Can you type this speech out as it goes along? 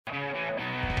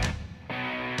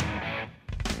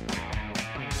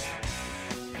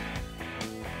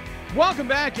Welcome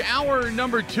back to hour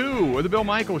number 2 of the Bill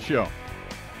Michaels Show.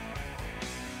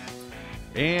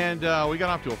 And we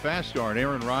got off to a fast start.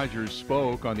 Aaron Rodgers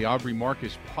spoke on the Aubrey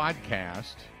Marcus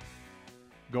podcast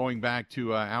going back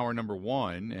to hour number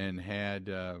 1 and had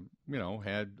a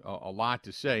lot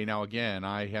to say. Now, again,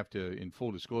 I have to, in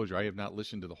full disclosure, I have not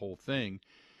listened to the whole thing,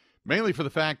 mainly for the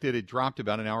fact that it dropped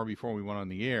about an hour before we went on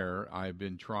the air. I've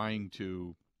been trying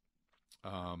to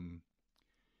kind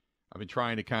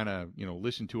of,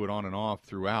 listen to it on and off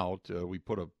throughout. We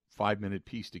put a 5-minute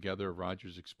piece together of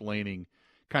Rodgers explaining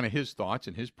kind of his thoughts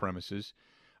and his premises.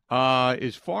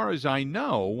 As far as I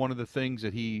know, one of the things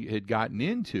that he had gotten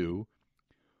into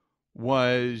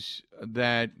was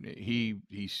that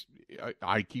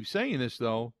I keep saying this,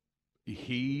 though,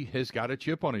 he has got a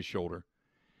chip on his shoulder.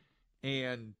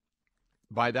 And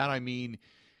by that I mean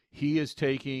he is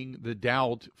taking the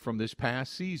doubt from this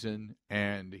past season,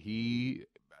 and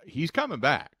he's coming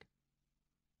back.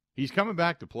 He's coming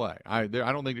back to play. I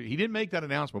don't think he didn't make that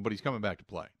announcement, but he's coming back to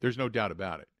play. There's no doubt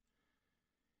about it.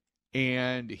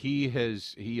 And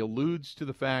he alludes to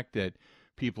the fact that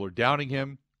people are doubting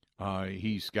him.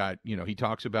 He's got, he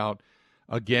talks about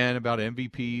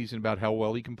MVPs and about how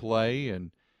well he can play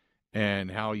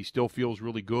and how he still feels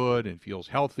really good and feels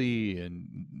healthy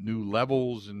and new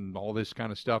levels and all this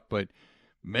kind of stuff. But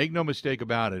make no mistake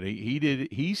about it,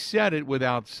 he said it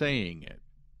without saying it,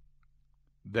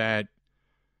 that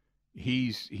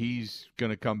he's going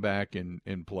to come back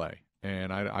and play.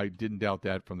 And I didn't doubt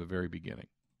that from the very beginning.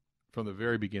 From the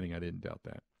very beginning, I didn't doubt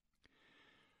that.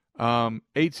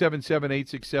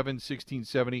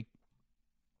 877-867-1670.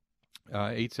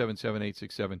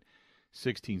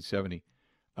 877-867-1670.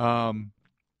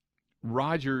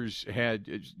 Rodgers had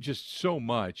just so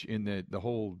much in the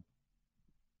whole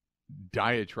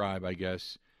diatribe, I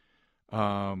guess.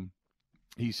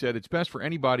 He said it's best for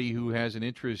anybody who has an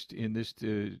interest in this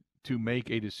to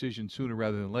make a decision sooner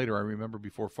rather than later. I remember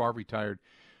before Favre retired,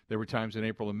 there were times in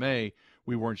April and May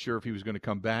we weren't sure if he was going to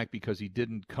come back because he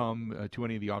didn't come to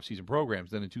any of the offseason programs.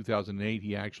 Then in 2008,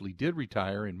 he actually did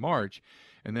retire in March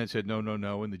and then said, no.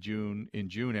 In June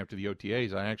after the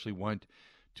OTAs, I actually want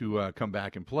to come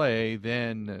back and play.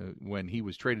 Then when he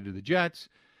was traded to the Jets,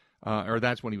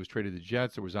 that's when he was traded to the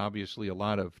Jets, there was obviously a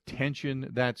lot of tension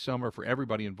that summer for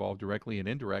everybody involved, directly and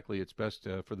indirectly. It's best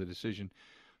for the decision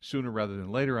sooner rather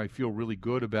than later. I feel really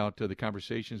good about the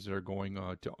conversations that are going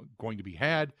to be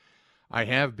had. I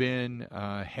have been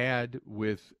had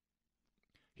with,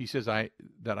 he says, I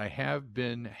have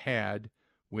been had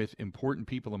with important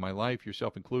people in my life,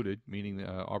 yourself included, meaning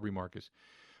Aubrey Marcus.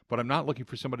 But I'm not looking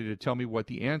for somebody to tell me what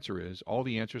the answer is. All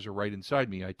the answers are right inside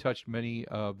me. I touched many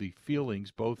of the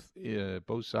feelings, both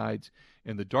sides,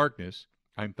 in the darkness.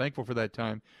 I'm thankful for that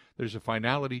time. There's a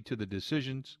finality to the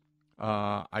decisions.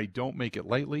 I don't make it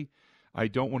lightly. I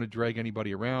don't want to drag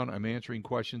anybody around. I'm answering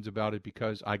questions about it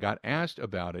because I got asked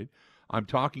about it. I'm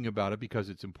talking about it because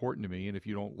it's important to me. And if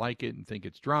you don't like it and think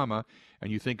it's drama and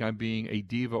you think I'm being a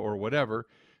diva or whatever,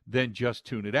 then just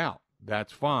tune it out.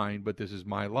 That's fine, but this is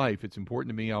my life. It's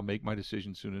important to me. I'll make my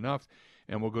decision soon enough,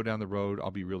 and we'll go down the road.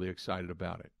 I'll be really excited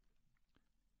about it.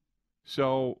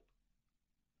 So,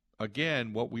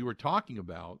 again, what we were talking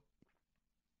about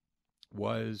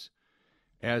was,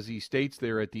 as he states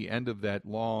there at the end of that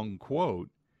long quote,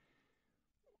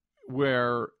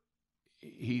 where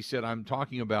he said, I'm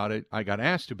talking about it, I got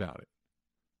asked about it.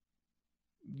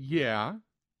 Yeah.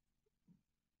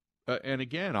 And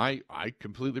again, I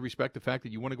completely respect the fact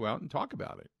that you want to go out and talk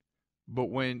about it. But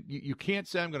when you can't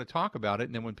say I'm going to talk about it,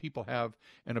 and then when people have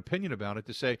an opinion about it,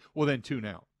 to say, well, then tune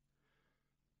out.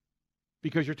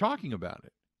 Because you're talking about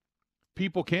it.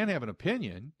 People can have an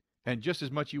opinion, and just as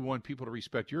much you want people to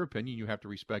respect your opinion, you have to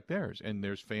respect theirs. And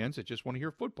there's fans that just want to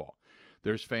hear football.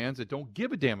 There's fans that don't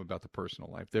give a damn about the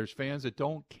personal life. There's fans that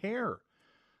don't care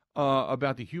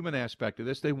about the human aspect of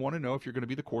this. They want to know if you're going to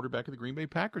be the quarterback of the Green Bay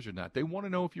Packers or not. They want to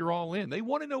know if you're all in. They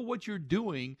want to know what you're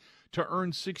doing to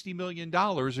earn $60 million,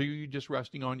 or are you just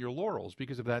resting on your laurels?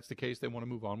 Because if that's the case, they want to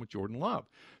move on with Jordan Love.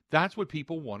 That's what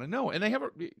people want to know. And they have,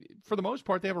 for the most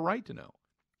part, they have a right to know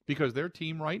because their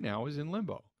team right now is in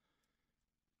limbo.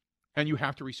 And you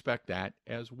have to respect that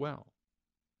as well.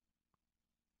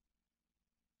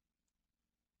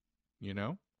 You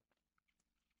know?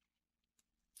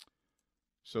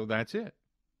 So that's it.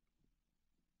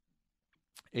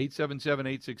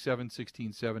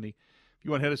 877-867-1670. If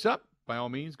you want to hit us up, by all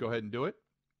means, go ahead and do it.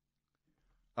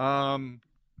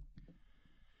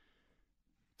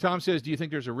 Tom says, do you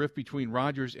think there's a rift between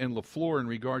Rodgers and LaFleur in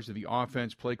regards to the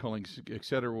offense, play calling, et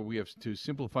cetera, where we have to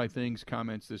simplify things,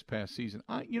 comments this past season?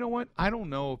 You know what? I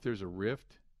don't know if there's a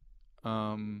rift.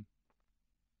 I'm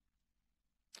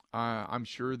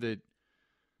sure that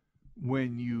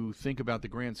when you think about the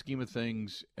grand scheme of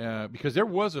things, because there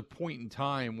was a point in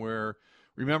time where,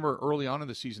 remember, early on in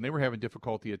the season, they were having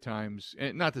difficulty at times,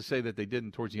 and not to say that they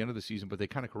didn't towards the end of the season, but they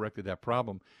kind of corrected that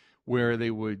problem, where they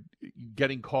would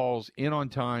getting calls in on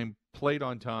time, played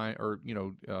on time, or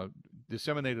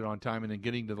disseminated on time, and then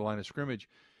getting to the line of scrimmage,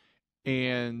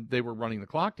 and they were running the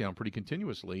clock down pretty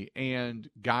continuously,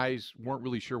 and guys weren't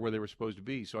really sure where they were supposed to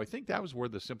be. So I think that was where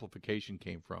the simplification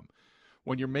came from.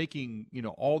 When you're making,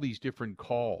 all these different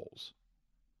calls,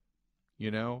 it's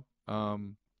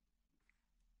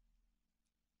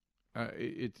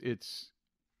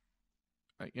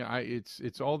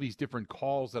all these different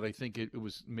calls that I think it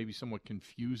was maybe somewhat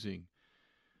confusing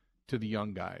to the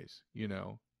young guys,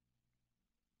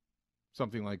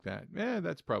 something like that.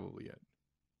 That's probably it,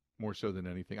 more so than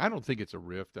anything. I don't think it's a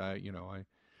rift.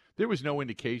 There was no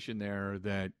indication there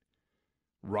that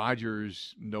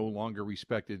Rodgers no longer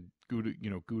respected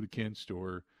Gutekunst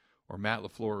or Matt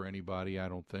LaFleur or anybody. I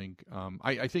don't think.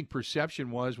 I think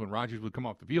perception was when Rodgers would come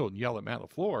off the field and yell at Matt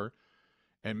LaFleur,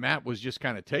 and Matt was just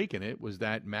kind of taking it, was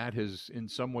that Matt has in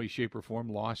some way, shape, or form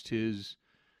lost his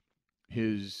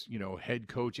head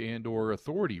coach and or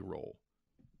authority role.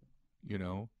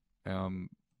 And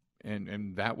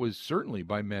that was certainly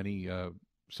by many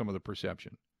some of the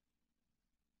perception.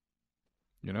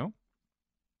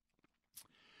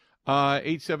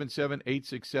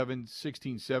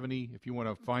 877-867-1670. If you want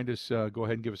to find us, go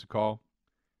ahead and give us a call.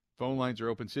 Phone lines are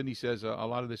open. Cindy says a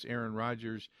lot of this Aaron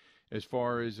Rodgers as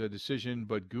far as a decision,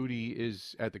 but Goody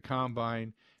is at the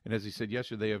combine, and as he said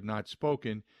yesterday, they have not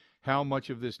spoken. How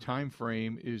much of this time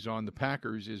frame is on the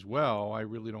Packers as well? I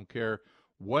really don't care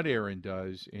what Aaron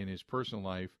does in his personal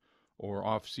life or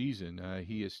off season.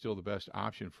 He is still the best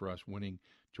option for us. Winning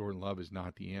Jordan Love is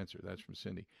not the answer. That's from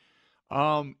Cindy.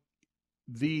 Gutekunst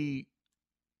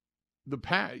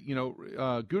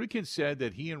said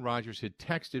that he and Rodgers had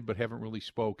texted but haven't really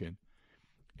spoken.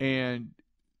 And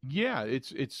yeah,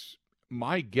 it's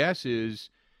my guess is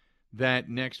that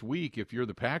next week, if you're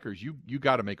the Packers, you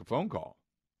got to make a phone call,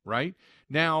 right?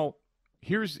 Now,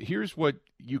 here's what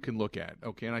you can look at,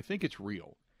 okay? And I think it's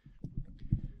real.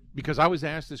 Because I was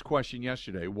asked this question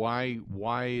yesterday,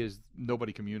 why is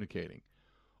nobody communicating?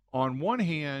 On one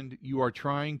hand, you are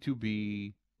trying to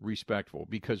be respectful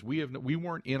because we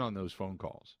weren't in on those phone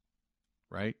calls,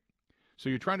 right? So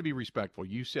you're trying to be respectful.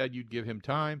 You said you'd give him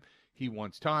time. He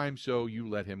wants time, so you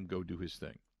let him go do his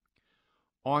thing.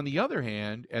 On the other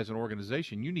hand, as an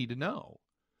organization, you need to know.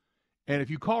 And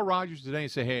if you call Rodgers today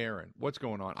and say, hey, Aaron, what's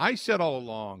going on? I said all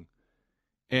along,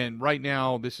 and right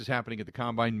now this is happening at the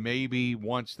Combine. Maybe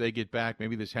once they get back,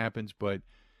 maybe this happens. But,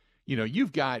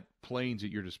 you've got planes at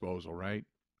your disposal, right?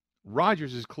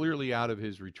 Rodgers is clearly out of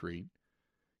his retreat.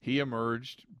 He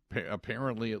emerged,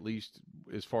 apparently, at least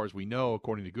as far as we know,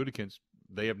 according to Gutekunst,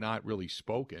 they have not really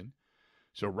spoken.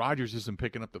 So Rodgers isn't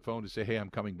picking up the phone to say, hey, I'm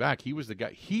coming back. He was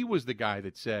the guy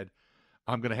that said,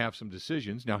 I'm going to have some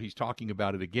decisions. Now he's talking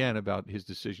about it again, about his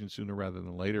decision sooner rather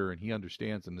than later, and he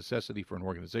understands the necessity for an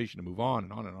organization to move on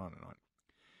and on and on and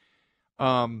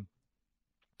on.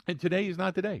 And today is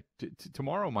not the day.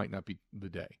 Tomorrow might not be the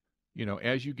day.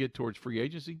 As you get towards free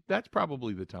agency, that's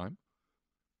probably the time.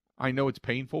 I know it's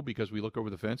painful because we look over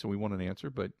the fence and we want an answer,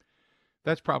 but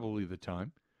that's probably the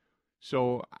time.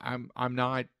 So I'm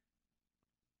not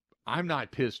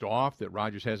pissed off that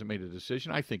Rodgers hasn't made a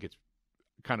decision. I think it's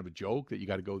kind of a joke that you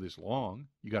got to go this long.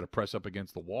 You got to press up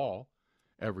against the wall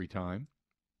every time,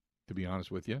 to be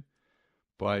honest with you.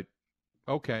 But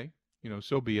okay,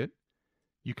 so be it.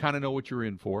 You kind of know what you're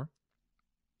in for.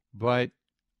 But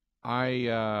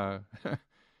I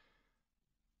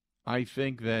I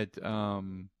think that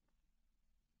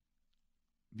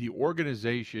the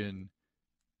organization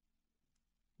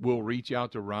will reach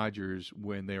out to Rodgers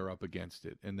when they're up against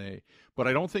it, but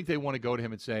I don't think they want to go to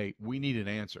him and say, we need an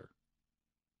answer.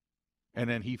 And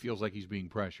then he feels like he's being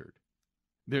pressured.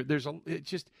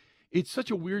 It's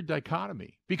such a weird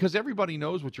dichotomy because everybody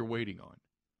knows what you're waiting on.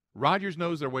 Rodgers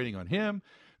knows they're waiting on him.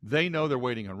 They know they're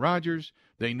waiting on Rodgers.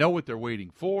 They know what they're waiting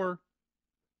for.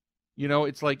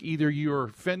 It's like either you're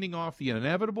fending off the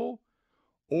inevitable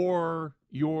or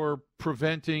you're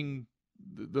preventing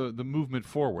the movement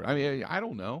forward. I mean, I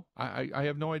don't know. I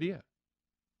have no idea.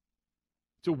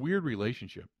 It's a weird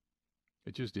relationship.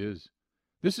 It just is.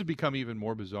 This has become even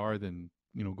more bizarre than,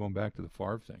 going back to the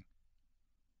Favre thing.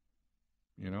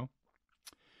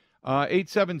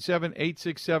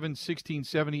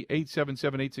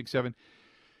 877-867-1670,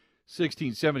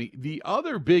 877-867-1670. The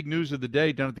other big news of the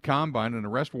day down at the Combine, an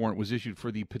arrest warrant was issued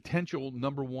for the potential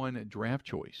number one draft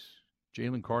choice,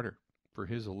 Jalen Carter, for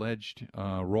his alleged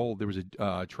role. There was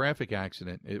a traffic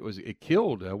accident. It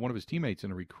killed one of his teammates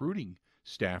and a recruiting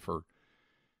staffer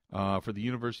for the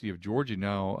University of Georgia.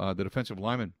 Now, the defensive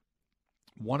lineman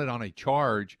wanted on a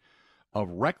charge of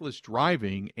reckless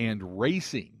driving and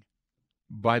racing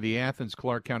by the Athens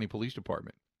Clarke County Police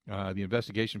Department. The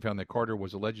investigation found that Carter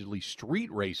was allegedly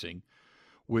street racing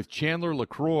with Chandler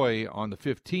LaCroix on the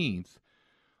 15th.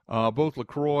 Both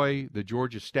LaCroix, the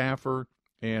Georgia staffer,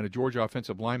 and a Georgia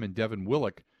offensive lineman, Devin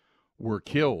Willock, were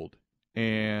killed.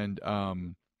 And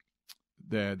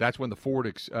that's when the Ford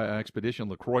Expedition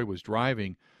LaCroix was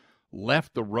driving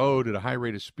left the road at a high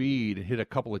rate of speed and hit a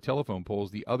couple of telephone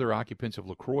poles. The other occupants of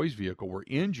LaCroix's vehicle were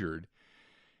injured,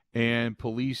 and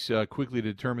police quickly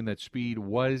determined that speed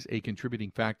was a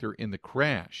contributing factor in the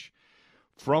crash.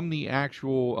 From the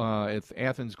actual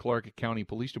Athens Clarke County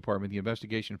Police Department, the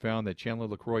investigation found that Chandler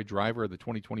LaCroix, driver of the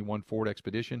 2021 Ford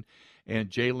Expedition, and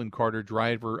Jalen Carter,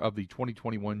 driver of the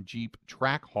 2021 Jeep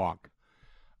Trackhawk,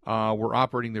 were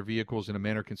operating their vehicles in a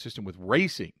manner consistent with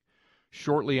racing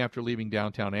shortly after leaving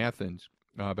downtown Athens,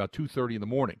 about 2:30 in the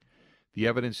morning. The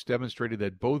evidence demonstrated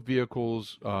that both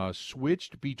vehicles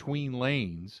switched between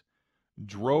lanes,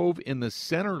 drove in the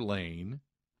center lane,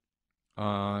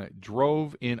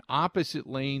 drove in opposite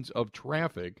lanes of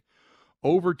traffic,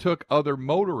 overtook other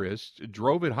motorists,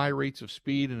 drove at high rates of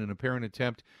speed in an apparent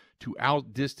attempt to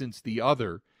outdistance the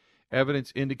other.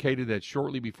 Evidence indicated that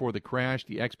shortly before the crash,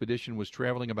 the Expedition was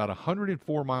traveling about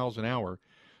 104 miles an hour.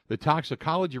 The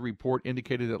toxicology report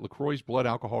indicated that LaCroix's blood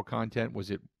alcohol content was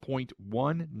at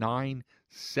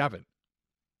 0.197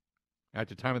 at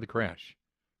the time of the crash.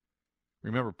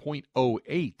 Remember,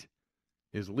 0.08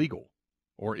 is legal,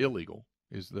 or illegal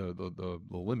is the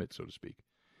limit, so to speak.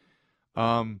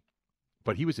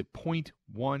 But he was at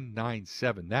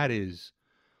 0.197. That is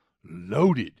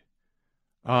loaded.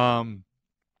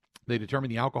 They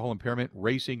determined the alcohol impairment,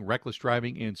 racing, reckless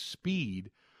driving, and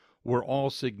speed were all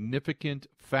significant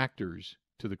factors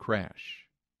to the crash.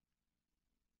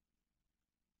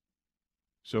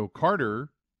 So Carter,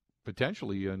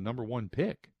 potentially a number one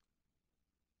pick,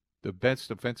 the best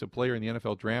defensive player in the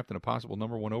NFL draft and a possible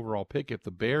number one overall pick. If the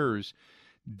Bears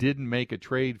didn't make a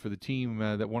trade for the team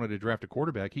that wanted to draft a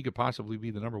quarterback, he could possibly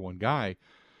be the number one guy.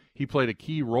 He played a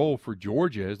key role for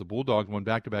Georgia as the Bulldogs won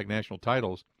back-to-back national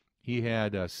titles. He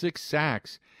had 6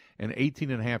 sacks and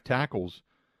 18.5 tackles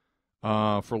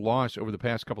for loss over the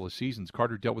past couple of seasons.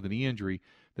 Carter dealt with a knee injury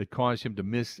that caused him to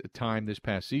miss time this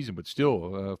past season, but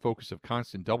still a focus of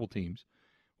constant double teams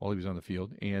while he was on the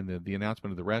field. And the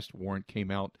announcement of the arrest warrant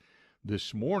came out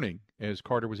this morning as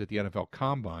Carter was at the NFL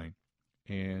Combine,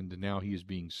 and now he is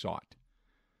being sought.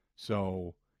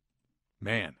 So,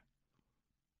 man,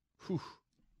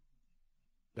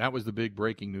 that was the big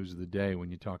breaking news of the day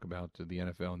when you talk about the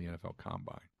NFL and the NFL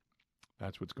Combine.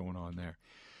 That's what's going on there.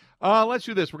 Let's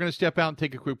do this. We're going to step out and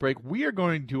take a quick break. We are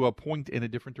going to point in a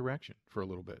different direction for a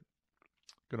little bit.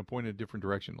 Going to point in a different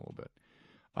direction a little bit.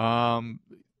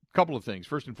 Couple of things.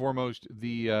 First and foremost,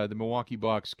 the Milwaukee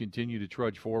Bucks continue to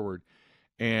trudge forward,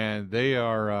 and they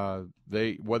are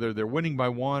whether they're winning by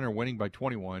 1 or winning by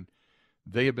 21,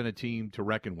 they have been a team to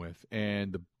reckon with.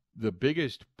 And the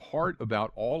biggest part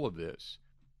about all of this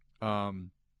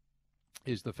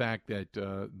is the fact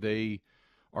that they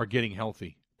are getting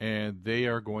healthy. And they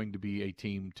are going to be a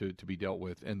team to be dealt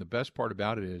with. And the best part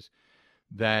about it is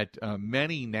that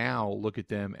many now look at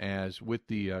them as, with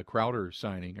the Crowder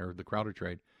signing or the Crowder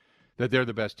trade, that they're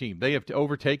the best team. They have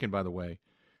overtaken, by the way,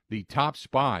 the top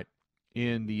spot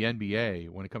in the NBA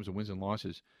when it comes to wins and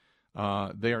losses.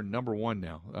 They are number one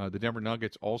now. The Denver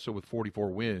Nuggets also with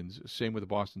 44 wins, same with the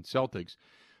Boston Celtics.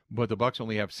 But the Bucks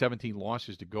only have 17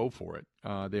 losses to go for it.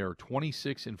 They are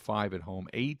 26-5 at home,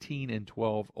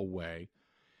 18-12 away.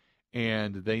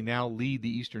 And they now lead the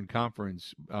Eastern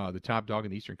Conference, the top dog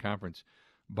in the Eastern Conference,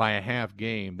 by a half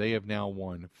game. They have now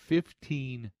won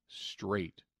 15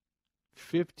 straight.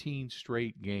 15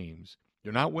 straight games.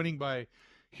 They're not winning by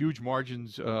huge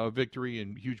margins of victory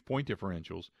and huge point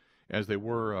differentials as they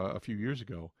were a few years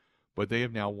ago, but they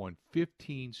have now won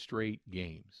 15 straight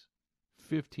games.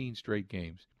 15 straight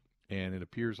games. And it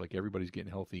appears like everybody's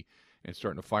getting healthy and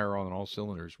starting to fire on all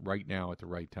cylinders right now at the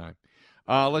right time.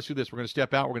 Let's do this. We're going to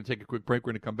step out. We're going to take a quick break.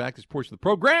 We're going to come back. This portion of the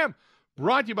program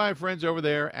brought to you by our friends over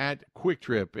there at Quick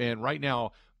Trip. And right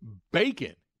now,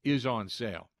 bacon is on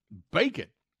sale. Bacon.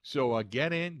 So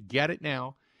get in, get it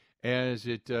now, as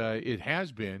it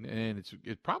has been, and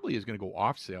it probably is going to go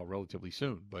off sale relatively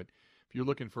soon. But If you're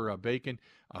looking for bacon,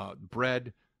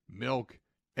 bread, milk,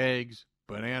 eggs,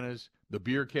 bananas, the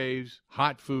beer caves,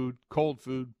 hot food, cold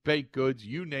food, baked goods,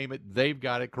 you name it, they've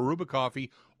got it. Karuba Coffee,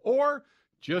 or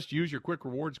just use your Quick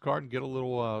Rewards card and get a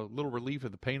little relief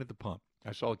of the pain at the pump.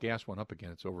 I saw the gas went up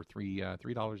again. It's over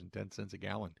 $3.10 a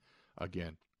gallon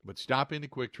again. But stop into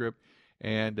Quick Trip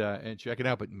and check it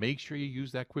out. But make sure you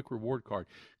use that Quick Reward card.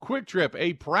 Quick Trip,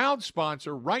 a proud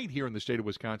sponsor right here in the state of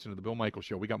Wisconsin of the Bill Michaels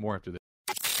Show. We got more after this.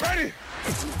 Ready?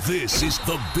 This is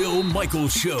the Bill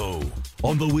Michaels Show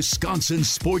on the Wisconsin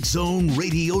Sports Zone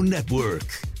Radio Network.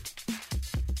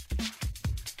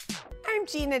 I'm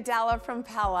Gina Della from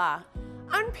Pella.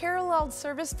 Unparalleled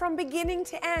service from beginning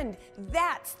to end.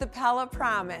 That's the Pella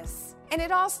promise. And it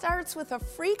all starts with a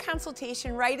free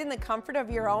consultation right in the comfort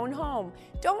of your own home.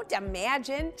 Don't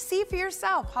imagine. See for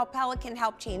yourself how Pella can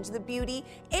help change the beauty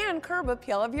and curb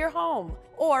appeal of your home.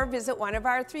 Or visit one of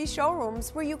our 3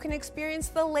 showrooms where you can experience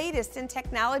the latest in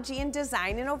technology and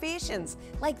design innovations,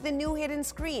 like the new hidden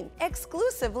screen,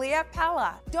 exclusively at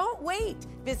Pella. Don't wait.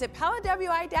 Visit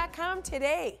PellaWI.com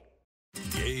today.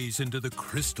 Gaze into the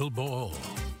crystal ball.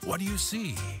 What do you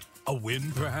see? A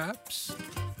win, perhaps?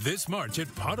 This March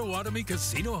at Potawatomi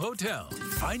Casino Hotel,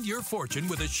 find your fortune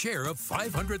with a share of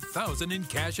 $500,000 in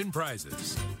cash and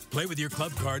prizes. Play with your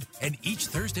club card, and each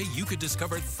Thursday you could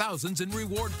discover thousands in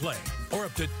reward play, or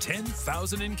up to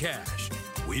 $10,000 in cash.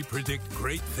 We predict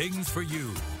great things for you.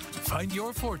 Find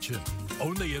your fortune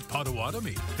only at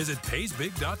Potawatomi. Visit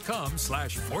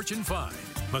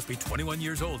paysbig.com/fortune5. Must be 21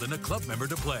 years old and a club member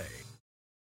to play.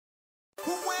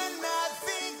 When I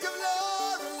think of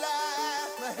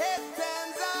Lorelei, my head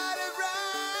turns all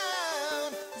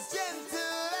around. As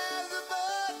gentle as a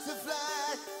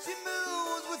butterfly, she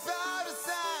moves without a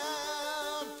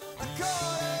sound. I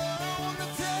call her on the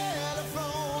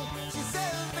telephone, she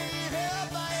says need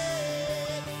help I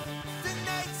had. The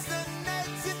nights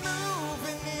she's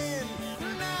moving in,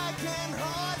 and I can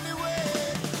hardly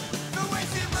wait. The way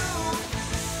she moves,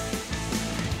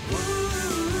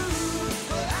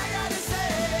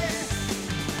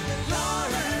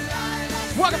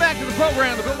 Welcome back to the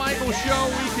program, the Bill Michaels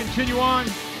Show. We continue on.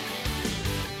 Good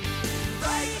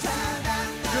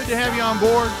to have you on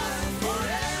board.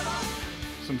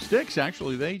 Some sticks,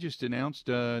 actually, they just announced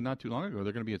not too long ago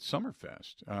they're going to be at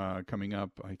Summerfest coming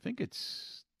up. I think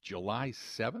it's July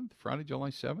 7th, Friday, July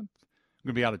 7th. I'm going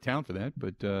to be out of town for that,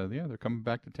 but yeah, they're coming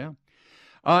back to town.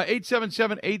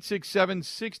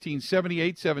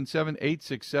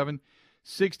 877-867-1670,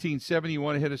 877-867-1670. You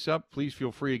want to hit us up, please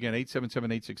feel free. Again,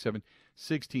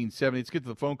 877-867-1670. Let's get to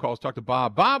the phone calls. Talk to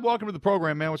Bob. Bob, welcome to the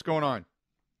program, man. What's going on?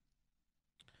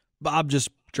 Bob just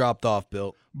dropped off,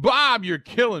 Bill. Bob, you're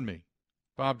killing me.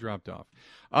 Bob dropped off.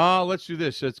 Let's do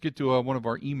this. Let's get to one of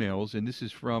our emails, and this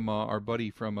is from our buddy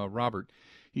from Robert.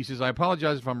 He says, I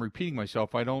apologize if I'm repeating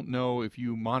myself. I don't know if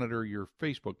you monitor your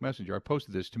Facebook Messenger. I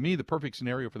posted this. To me, the perfect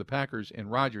scenario for the Packers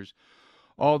and Rodgers,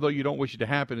 although you don't wish it to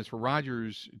happen, is for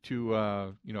Rodgers to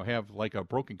have like a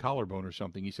broken collarbone or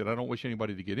something. He said, I don't wish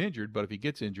anybody to get injured, but if he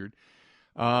gets injured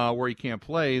where he can't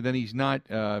play, then he's not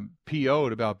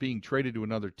PO'd about being traded to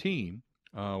another team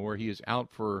where he is out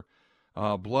for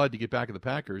blood to get back at the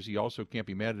Packers. He also can't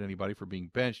be mad at anybody for being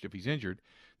benched if he's injured.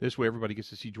 This way, everybody gets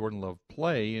to see Jordan Love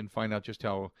play and find out just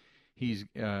how he's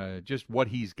just what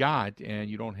he's got, and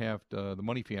you don't have the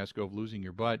money fiasco of losing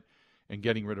your butt and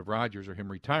getting rid of Rodgers or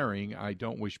him retiring. I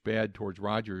don't wish bad towards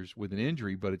Rodgers with an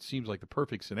injury, but it seems like the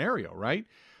perfect scenario, right?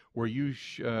 Where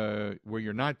where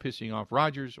you're not pissing off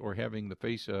Rodgers or having to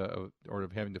face him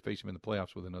in the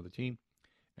playoffs with another team,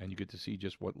 and you get to see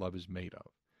just what Love is made of.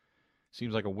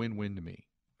 Seems like a win-win to me.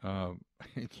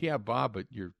 Yeah, Bob, but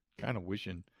you're kind of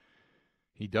wishing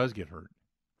he does get hurt.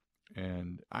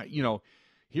 And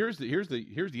here's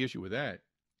the issue with that.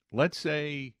 Let's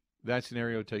say that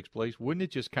scenario takes place. Wouldn't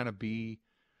it just kind of be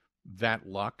that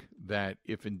luck that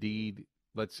if indeed,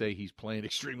 let's say he's playing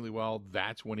extremely well,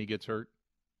 that's when he gets hurt?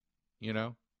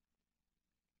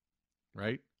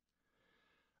 Right?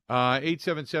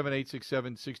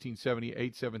 877-867-1670,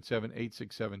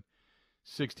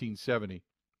 877-867-1670.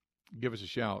 Give us a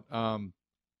shout.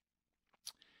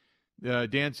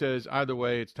 Dan says, either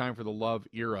way, it's time for the Love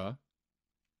era.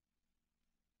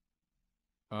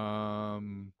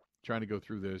 Trying to go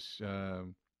through this.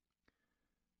 Some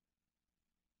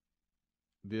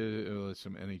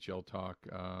NHL talk.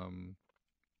 I'm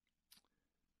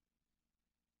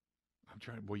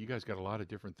trying. Boy, you guys got a lot of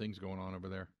different things going on over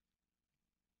there.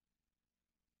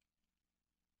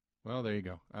 Well, there you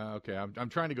go. Okay, I'm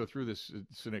trying to go through this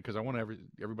because I want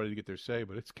everybody to get their say,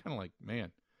 but it's kind of like,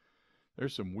 man,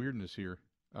 there's some weirdness here.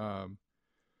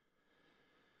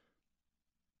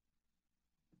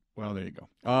 Well, there you go.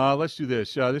 Let's do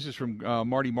this. This is from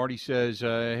Marty. Marty says,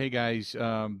 hey, guys,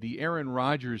 the Aaron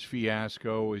Rodgers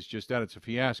fiasco is just that. It's a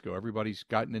fiasco. Everybody's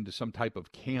gotten into some type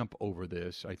of camp over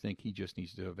this. I think he just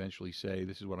needs to eventually say,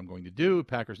 this is what I'm going to do.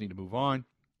 Packers need to move on,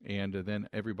 and then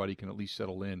everybody can at least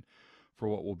settle in for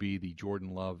what will be the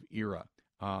Jordan Love era.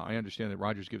 I understand that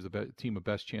Rodgers gives the team a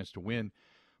best chance to win,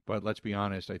 but let's be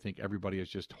honest, I think everybody is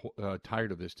just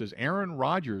tired of this. Does Aaron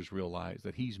Rodgers realize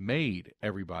that he's made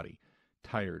everybody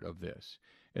tired of this?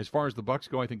 As far as the Bucks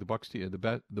go, I think the Bucks are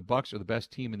the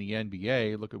best team in the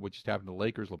NBA. Look at what just happened to the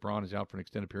Lakers. LeBron is out for an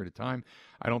extended period of time.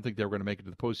 I don't think they're going to make it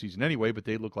to the postseason anyway, but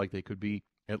they look like they could be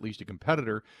at least a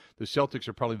competitor. The Celtics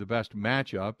are probably the best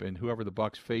matchup, and whoever the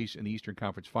Bucks face in the Eastern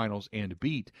Conference Finals and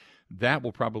beat, that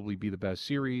will probably be the best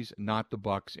series, not the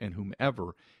Bucks and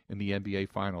whomever in the NBA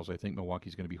Finals. I think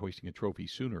Milwaukee's going to be hoisting a trophy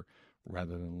sooner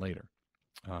rather than later.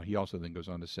 He also then goes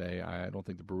on to say, I don't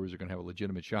think the Brewers are going to have a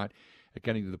legitimate shot at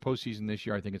getting to the postseason this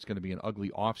year. I think it's going to be an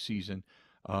ugly offseason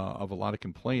of a lot of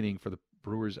complaining for the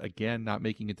Brewers, again, not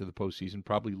making it to the postseason,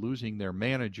 probably losing their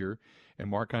manager, and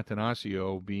Mark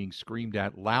Antanasio being screamed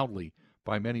at loudly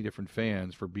by many different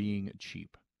fans for being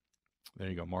cheap. There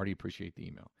you go, Marty. Appreciate the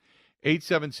email.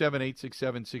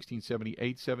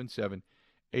 877-867-1670,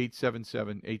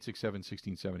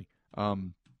 877-867-1670.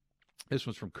 This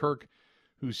one's from Kirk,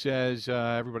 who says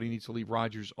everybody needs to leave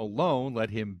Rodgers alone,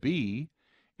 let him be,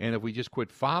 and if we just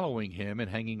quit following him and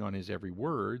hanging on his every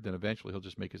word, then eventually he'll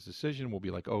just make his decision. We'll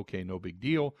be like, okay, no big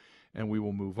deal, and we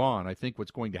will move on. I think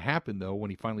what's going to happen, though,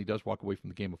 when he finally does walk away from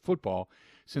the game of football,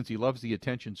 since he loves the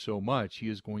attention so much, he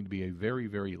is going to be a very,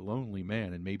 very lonely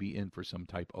man and maybe in for some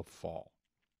type of fall.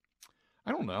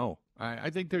 I don't know.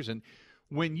 I think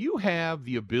when you have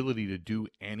the ability to do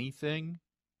anything,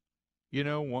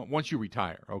 once you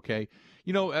retire, okay?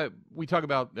 We talk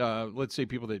about, let's say,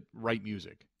 people that write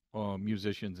music,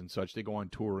 musicians and such. They go on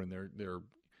tour and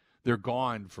they're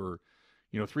gone for,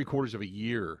 3/4 of a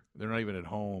year. They're not even at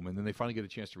home, and then they finally get a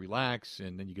chance to relax,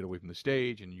 and then you get away from the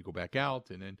stage and you go back out,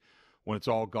 and then when it's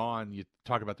all gone, you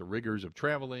talk about the rigors of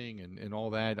traveling and all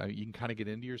that. You can kind of get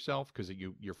into yourself because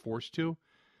you're forced to.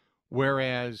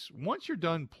 Whereas once you're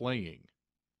done playing,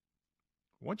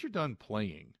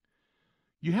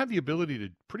 you have the ability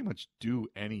to pretty much do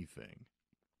anything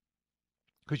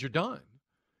because you're done.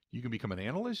 You can become an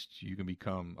analyst. You can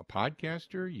become a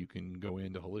podcaster. You can go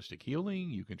into holistic healing.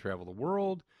 You can travel the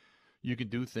world. You can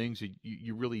do things that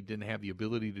you really didn't have the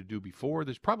ability to do before.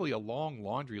 There's probably a long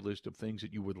laundry list of things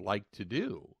that you would like to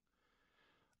do.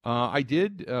 I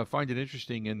did find it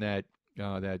interesting in that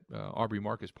Aubrey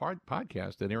Marcus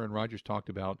podcast that Aaron Rodgers talked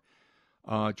about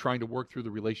trying to work through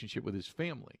the relationship with his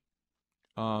family.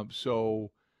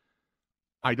 So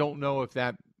I don't know if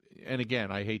that, and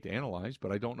again, I hate to analyze,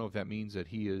 but I don't know if that means that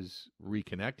he is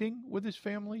reconnecting with his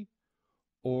family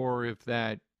or if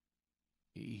that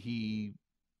he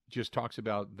just talks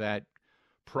about that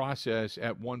process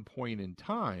at one point in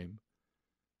time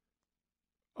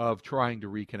of trying to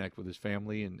reconnect with his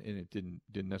family, and it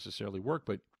didn't necessarily work,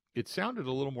 but it sounded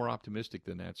a little more optimistic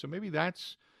than that. So maybe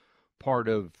that's part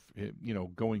of,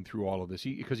 going through all of this.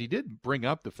 Because he did bring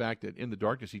up the fact that in the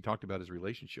darkness he talked about his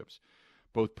relationships,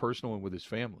 both personal and with his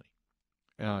family.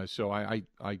 So I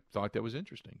thought that was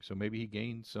interesting. So maybe he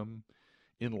gained some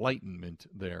enlightenment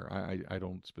there. I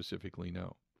don't specifically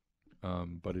know.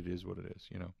 But it is what it is,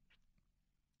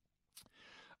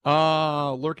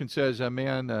 Lurkin says,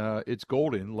 man, it's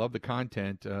golden. Love the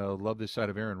content. Love this side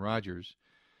of Aaron Rodgers.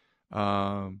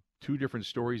 Two different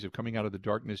stories of coming out of the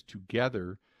darkness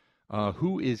together.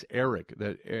 Who is Eric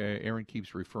that Aaron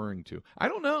keeps referring to? I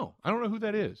don't know. I don't know who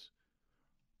that is.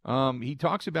 He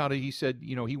talks about it. He said,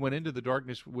 he went into the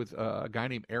darkness with a guy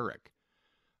named Eric.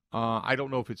 I don't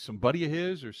know if it's somebody of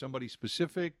his or somebody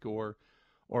specific or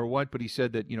what, but he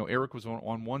said that, Eric was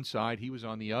on one side, he was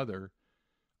on the other.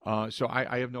 So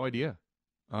I have no idea.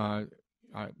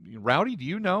 Rowdy, do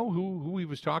you know who he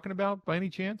was talking about by any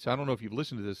chance? I don't know if you've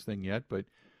listened to this thing yet, but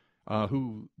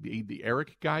who the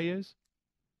Eric guy is?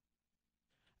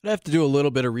 I'd have to do a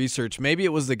little bit of research. Maybe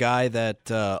it was the guy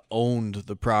that owned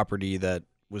the property that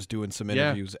was doing some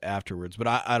interviews afterwards, but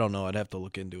I don't know. I'd have to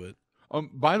look into it.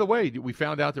 By the way, we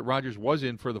found out that Rodgers was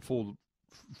in for the full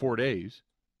 4 days.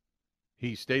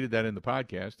 He stated that in the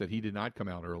podcast that he did not come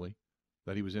out early,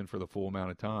 that he was in for the full amount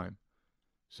of time.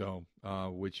 So,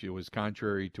 which it was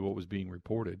contrary to what was being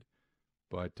reported.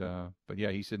 But yeah,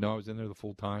 he said, no, I was in there the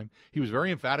full time. He was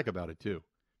very emphatic about it, too,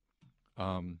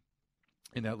 in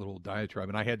that little diatribe.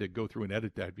 And I had to go through and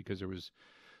edit that because there was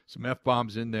some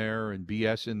F-bombs in there and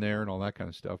BS in there and all that kind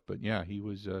of stuff. But, yeah, he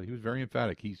was very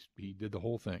emphatic. He did the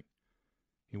whole thing.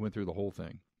 He went through the whole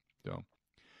thing. So,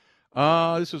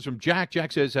 This is from Jack.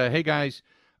 Jack says, hey, guys,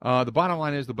 the bottom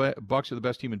line is the Bucks are the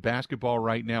best team in basketball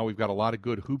right now. We've got a lot of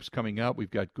good hoops coming up. We've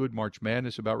got good March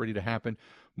Madness about ready to happen.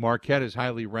 Marquette is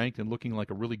highly ranked and looking like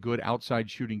a really good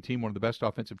outside shooting team, one of the best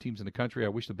offensive teams in the country. I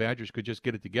wish the Badgers could just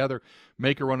get it together,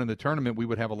 make a run in the tournament. We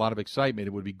would have a lot of excitement.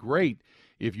 It would be great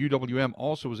if UWM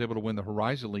also was able to win the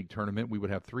Horizon League tournament. We would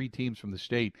have 3 teams from the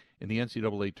state in the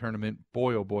NCAA tournament.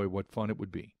 Boy, oh boy, what fun it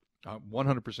would be.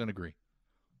 100% agree.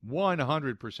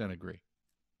 100% agree.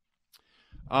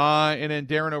 And then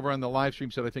Darren over on the live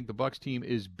stream said, I think the Bucks team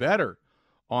is better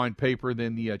on paper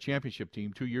than the championship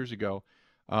team 2 years ago.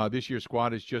 This year's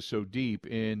squad is just so deep.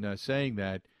 In saying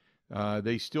that,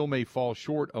 they still may fall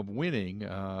short of winning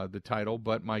the title,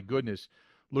 but my goodness,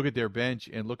 look at their bench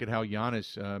and look at how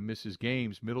Giannis misses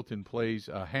games. Middleton plays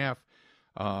half.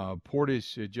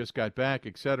 Portis just got back,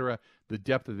 etc. The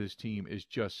depth of this team is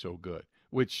just so good,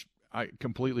 which I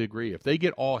completely agree. If they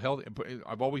get all healthy,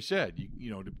 I've always said,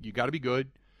 you got to be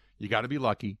good, you got to be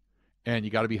lucky, and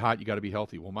you got to be hot, you got to be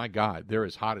healthy. Well, my God, they're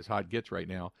as hot gets right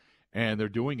now, and they're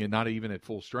doing it not even at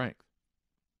full strength.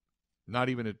 Not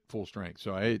even at full strength.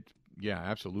 So, yeah,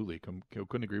 absolutely.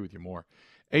 Couldn't agree with you more.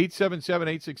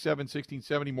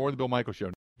 877-867-1670, more of the Bill Michaels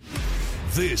Show.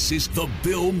 This is the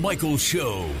Bill Michaels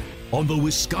Show on the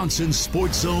Wisconsin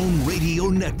Sports Zone Radio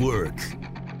Network.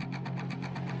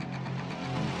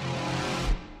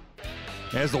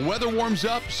 As the weather warms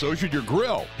up, so should your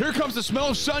grill. Here comes the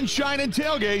smell of sunshine and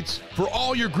tailgates. For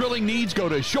all your grilling needs, go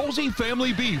to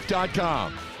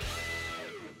ScholzieFamilyBeef.com.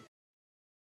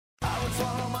 I would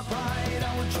swallow my pride,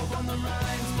 I would choke on the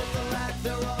rhymes, but the lack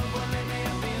thereof would make me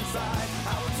empty inside.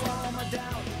 I would swallow my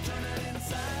doubt, turn it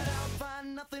inside out,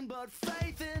 find nothing but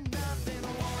faith in nothing. I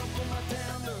wanna put my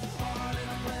tender heart in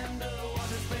a blender,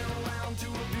 watch it spin around to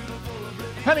a beautiful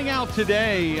oblivion. Heading out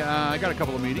today, I got a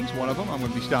couple of meetings. One of them, I'm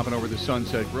going to be stopping over the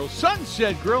Sunset Grill.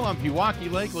 Sunset Grill on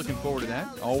Pewaukee Lake. Looking forward to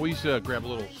that. Always grab a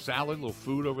little salad, a little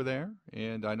food over there.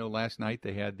 And I know last night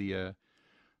they had the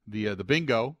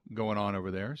bingo going on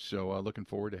over there. So looking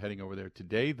forward to heading over there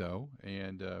today, though,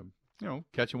 and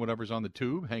catching whatever's on the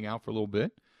tube, hang out for a little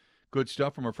bit. Good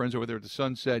stuff from our friends over there at the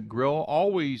Sunset Grill.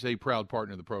 Always a proud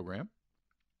partner of the program.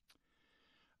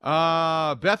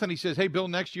 Bethany says, hey, Bill,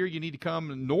 next year you need to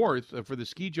come north for the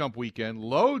ski jump weekend.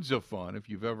 Loads of fun if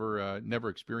you've ever never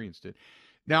experienced it.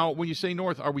 Now, when you say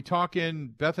north, are we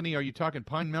talking, Bethany, are you talking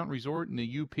Pine Mountain Resort in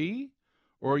the UP?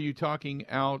 Or are you talking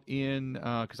out in,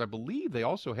 because I believe they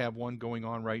also have one going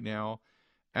on right now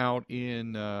out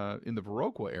in the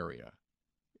Viroqua area,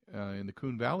 in the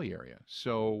Coon Valley area.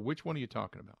 So which one are you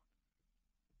talking about?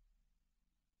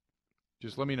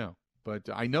 Just let me know. But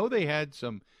I know they had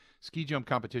some ski jump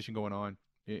competition going on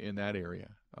in that area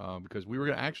because we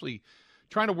were actually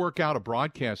trying to work out a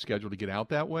broadcast schedule to get out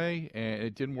that way, and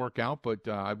it didn't work out, but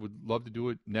I would love to do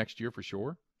it next year for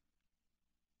sure.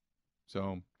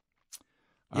 So,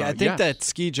 yeah, I think that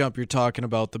ski jump you're talking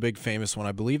about, the big famous one,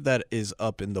 I believe that is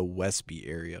up in the Westby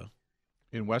area.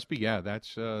 In Westby, yeah,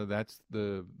 that's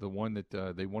the one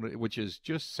that they wanted, which is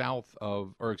just south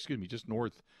of, or excuse me, just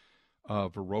north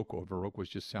of Viroqua. Viroqua was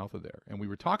just south of there, and we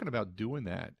were talking about doing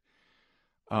that.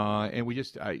 And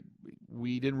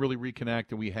we didn't really reconnect,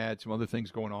 and we had some other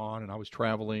things going on, and I was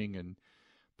traveling,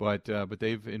 but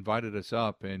they've invited us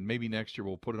up, and maybe next year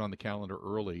we'll put it on the calendar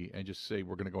early and just say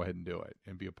we're going to go ahead and do it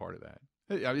and be a part of that.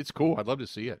 It's cool. I'd love to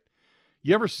see it.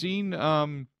 You ever seen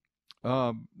Nelson?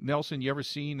 You ever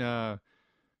seen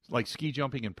like ski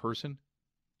jumping in person?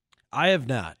 I have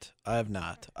not.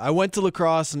 I went to La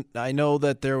Crosse, and I know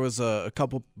that there was a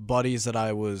couple buddies that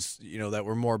I was, that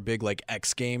were more big like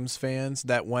X Games fans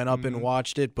that went up and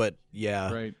watched it, but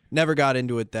yeah, right. Never got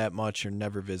into it that much or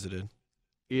never visited.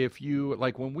 If you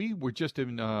like, when we were just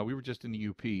in the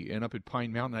UP and up at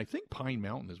Pine Mountain, I think Pine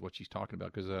Mountain is what she's talking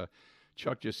about because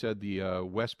Chuck just said the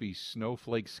Westby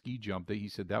Snowflake ski jump. He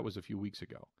said that was a few weeks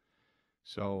ago.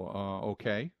 So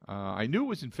okay, I knew it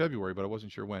was in February, but I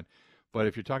wasn't sure when. But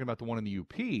if you're talking about the one in the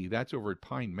UP, that's over at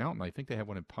Pine Mountain. I think they have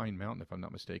one in Pine Mountain, if I'm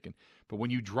not mistaken. But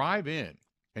when you drive in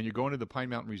and you're going to the Pine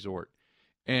Mountain Resort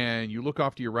and you look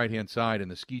off to your right-hand side and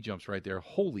the ski jump's right there,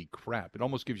 holy crap. It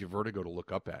almost gives you vertigo to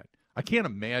look up at. I can't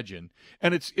imagine.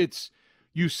 And it's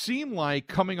you seem like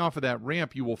coming off of that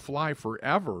ramp, you will fly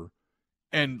forever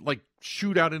and like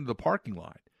shoot out into the parking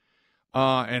lot.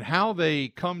 And how they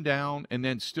come down and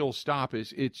then still stop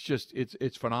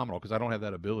it's phenomenal because I don't have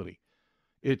that ability.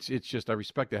 It's just, I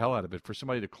respect the hell out of it for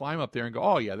somebody to climb up there and go,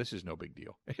 oh yeah, this is no big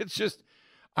deal. It's just,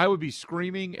 I would be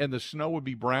screaming and the snow would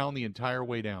be brown the entire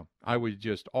way down. I would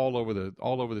just all over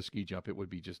the ski jump. It would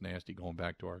be just nasty. Going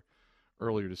back to our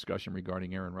earlier discussion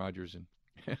regarding Aaron Rodgers and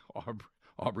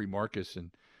Aubrey Marcus and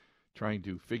trying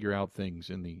to figure out things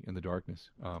in the darkness.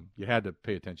 You had to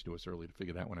pay attention to us early to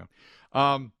figure that one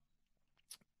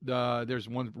out. There's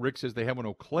one. Rick says they have an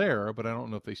Eau Claire, but I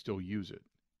don't know if they still use it.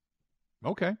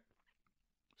 Okay.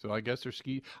 So I guess they're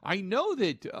ski. I know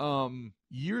that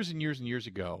years and years and years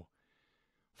ago,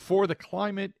 for the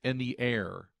climate and the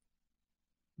air,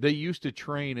 they used to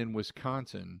train in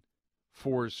Wisconsin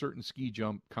for certain ski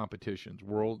jump competitions,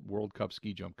 World Cup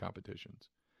ski jump competitions.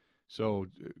 So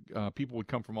people would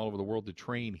come from all over the world to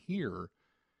train here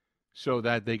so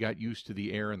that they got used to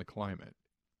the air and the climate.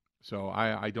 So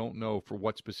I don't know for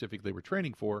what specific they were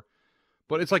training for,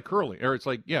 but it's like curling, or it's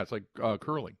like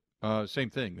curling.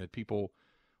 Same thing that people.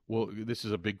 Well, this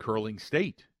is a big curling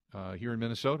state here in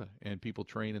Minnesota, and people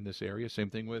train in this area. Same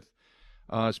thing with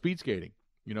speed skating.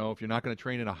 You know, if you're not going to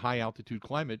train in a high-altitude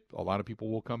climate, a lot of people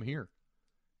will come here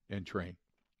and train.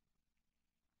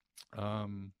 So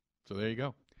there you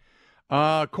go.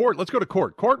 Court, let's go to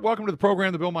Court. Court, welcome to the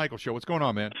program, The Bill Michaels Show. What's going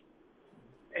on, man?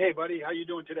 Hey, buddy. How you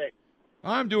doing today?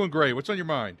 I'm doing great. What's on your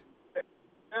mind?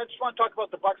 I just want to talk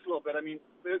about the Bucks a little bit. I mean,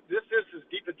 this is as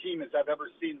deep a team as I've ever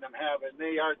seen them have, and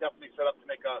they are definitely set up to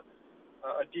make a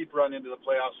deep run into the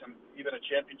playoffs and even a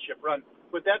championship run.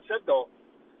 With that said, though,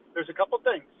 there's a couple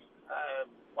things.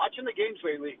 Watching the games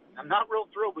lately, I'm not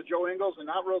real thrilled with Joe Ingles and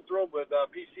not real thrilled with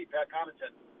PC, Pat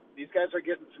Connaughton. These guys are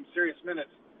getting some serious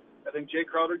minutes. I think Jay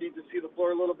Crowder needs to see the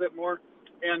floor a little bit more.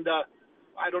 And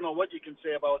I don't know what you can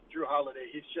say about Drew Holiday.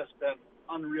 He's just been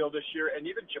unreal this year. And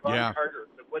even Javon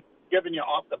Carter, what's giving you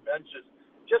off the bench is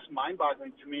just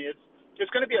mind-boggling to me.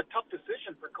 It's going to be a tough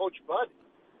decision for Coach Bud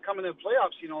coming in the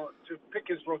playoffs, you know, to pick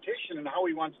his rotation and how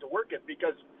he wants to work it,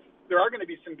 because there are going to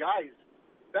be some guys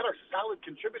that are solid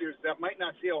contributors that might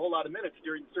not see a whole lot of minutes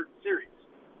during certain series.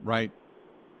 Right.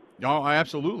 Oh,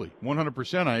 absolutely.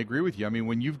 100%. I agree with you. I mean,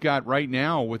 when you've got right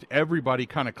now with everybody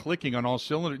kind of clicking on all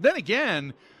cylinders, then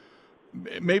again,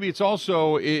 maybe it's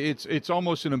also it's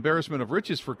almost an embarrassment of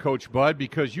riches for Coach Bud,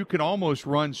 because you can almost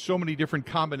run so many different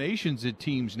combinations at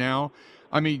teams now.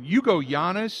 I mean, you go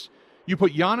Giannis, you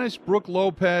put Giannis, Brook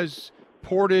Lopez,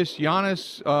 Portis,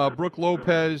 Giannis, Brook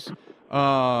Lopez,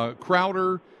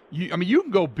 Crowder. You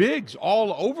can go bigs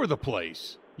all over the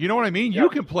place. You know what I mean? Yep. You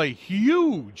can play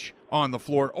huge on the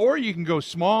floor, or you can go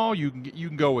small. You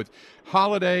can go with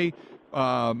Holiday,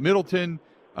 Middleton,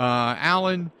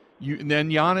 Allen, and then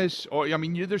Giannis.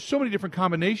 There's so many different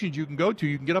combinations you can go to.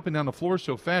 You can get up and down the floor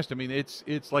so fast. I mean, it's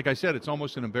like I said, it's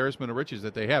almost an embarrassment of riches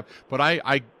that they have. But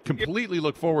I completely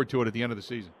look forward to it at the end of the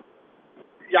season.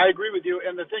 Yeah, I agree with you.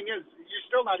 And the thing is, you're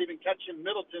still not even catching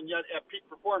Middleton yet at peak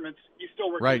performance. He's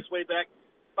still working his way back.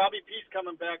 Bobby Pease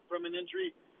coming back from an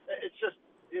injury.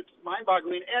 It's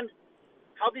mind-boggling. And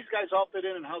how these guys all fit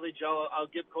in and how they gel,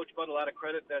 I'll give Coach Bud a lot of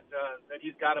credit that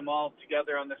he's got them all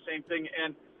together on the same thing.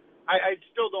 And I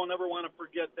still don't ever want to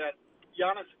forget that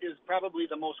Giannis is probably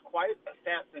the most quiet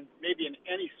assassin maybe in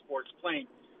any sports playing,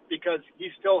 because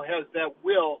he still has that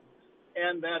will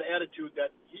and that attitude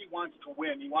that he wants to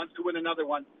win. He wants to win another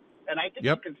one. And I think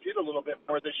he can see it a little bit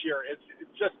more this year.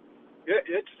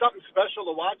 It's something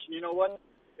special to watch. And you know what?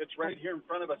 It's right here in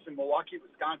front of us in Milwaukee,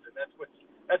 Wisconsin.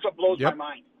 That's what blows my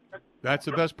mind. That's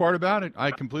the best part about it. I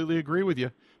completely agree with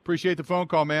you. Appreciate the phone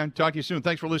call, man. Talk to you soon.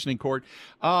 Thanks for listening, Court.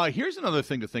 Here's another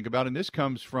thing to think about, and this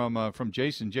comes from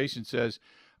Jason. Jason says,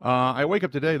 I wake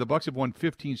up today, the Bucks have won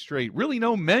 15 straight. Really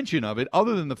no mention of it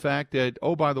other than the fact that,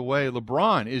 oh, by the way,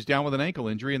 LeBron is down with an ankle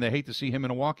injury, and they hate to see him in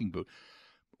a walking boot.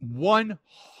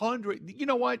 100. You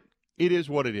know what? It is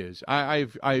what it is.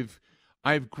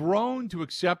 I've grown to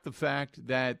accept the fact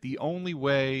that the only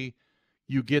way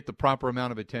you get the proper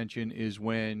amount of attention is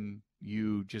when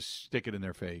you just stick it in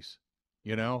their face.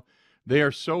 You know, they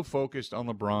are so focused on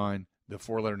LeBron, the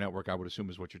four-letter network, I would assume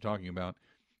is what you're talking about,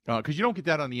 because you don't get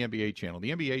that on the NBA channel.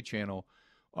 The NBA channel,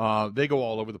 they go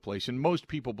all over the place, and most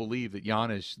people believe that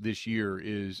Giannis this year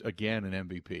is, again, an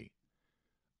MVP,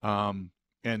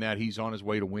 and that he's on his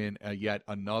way to win yet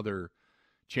another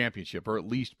championship, or at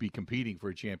least be competing for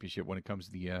a championship when it comes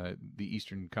to the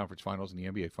Eastern Conference Finals and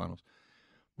the NBA Finals.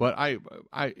 But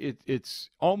it's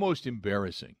almost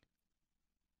embarrassing.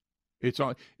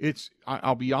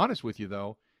 I'll be honest with you,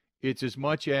 though. It's as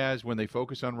much as when they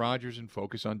focus on Rodgers and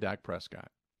focus on Dak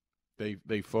Prescott.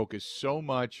 They focus so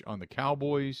much on the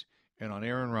Cowboys and on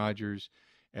Aaron Rodgers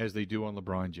as they do on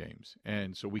LeBron James.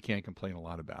 And so we can't complain a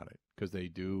lot about it, because they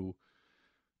do.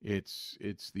 It's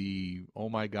the, oh,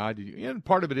 my God. And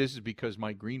part of it is because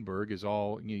Mike Greenberg is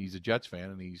he's a Jets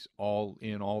fan, and he's all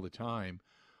in all the time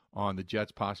on the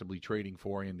Jets possibly trading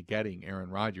for and getting Aaron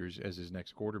Rodgers as his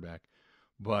next quarterback.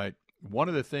 But one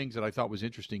of the things that I thought was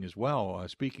interesting as well,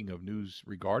 speaking of news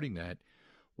regarding that,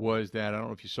 was that, I don't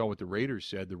know if you saw what the Raiders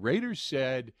said. The Raiders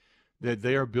said that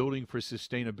they are building for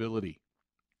sustainability.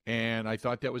 And I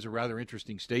thought that was a rather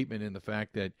interesting statement in the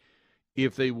fact that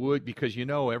if they would, because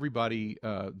everybody,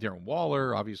 Darren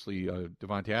Waller, obviously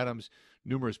Devontae Adams,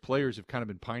 numerous players have kind of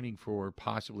been pining for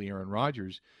possibly Aaron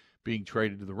Rodgers being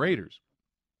traded to the Raiders.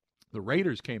 The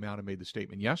Raiders came out and made the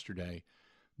statement yesterday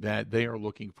that they are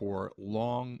looking for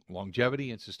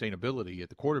longevity and sustainability at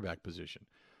the quarterback position.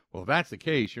 Well, if that's the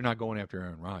case, you're not going after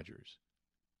Aaron Rodgers.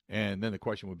 And then the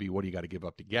question would be, what do you got to give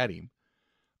up to get him?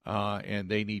 And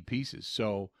they need pieces.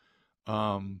 So,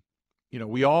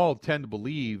 we all tend to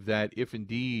believe that if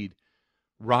indeed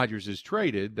Rodgers is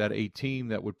traded, that a team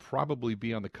that would probably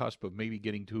be on the cusp of maybe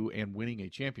getting to and winning a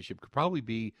championship could probably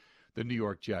be the New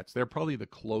York Jets. They're probably the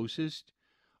closest.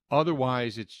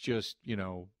 Otherwise, it's just,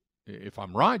 if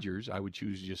I'm Rodgers, I would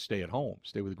choose to just stay at home,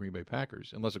 stay with the Green Bay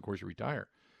Packers, unless, of course, you retire.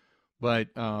 But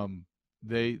the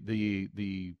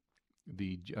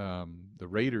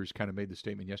Raiders kind of made the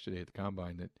statement yesterday at the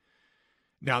Combine that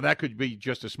now that could be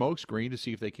just a smokescreen to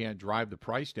see if they can't drive the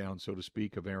price down, so to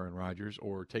speak, of Aaron Rodgers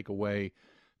or take away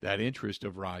that interest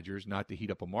of Rodgers, not to heat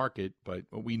up a market. But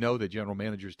we know that general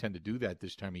managers tend to do that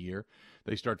this time of year.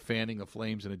 They start fanning the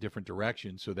flames in a different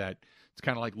direction so that it's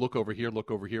kind of like look over here, look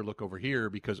over here, look over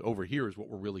here, because over here is what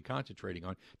we're really concentrating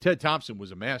on. Ted Thompson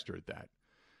was a master at that.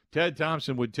 Ted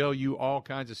Thompson would tell you all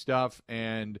kinds of stuff,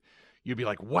 and you'd be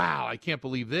like, wow, I can't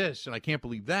believe this, and I can't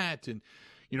believe that. And,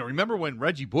 remember when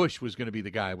Reggie Bush was going to be the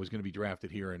guy, was going to be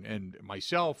drafted here, and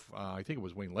myself, I think it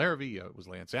was Wayne Larrivee, it was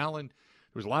Lance Allen.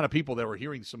 There was a lot of people that were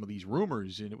hearing some of these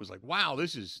rumors, and it was like, wow,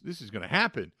 this is going to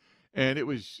happen. And it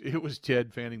was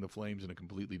Ted fanning the flames in a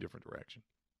completely different direction.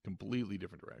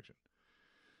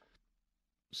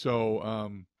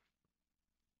 So,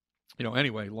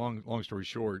 anyway, long story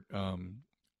short,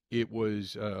 it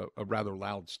was a rather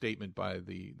loud statement by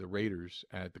the Raiders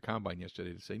at the Combine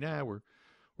yesterday to say, nah, we're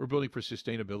building for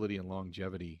sustainability and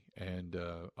longevity and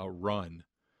a run,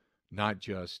 not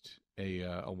just a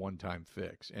one-time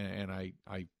fix. And I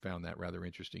found that rather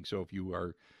interesting. So if you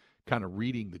are kind of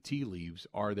reading the tea leaves,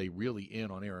 are they really in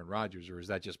on Aaron Rodgers, or is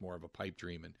that just more of a pipe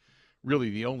dream? And really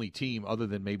the only team other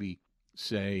than maybe,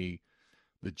 say,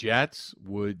 the Jets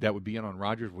that would be in on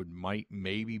Rodgers might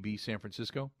maybe be San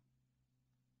Francisco.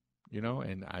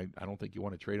 And I don't think you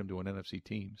want to trade him to an NFC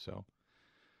team. So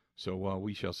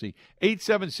we shall see.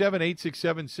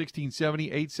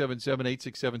 877-867-1670,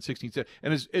 877-867-1670.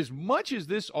 And as much as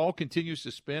this all continues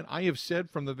to spin, I have said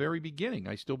from the very beginning,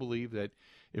 I still believe that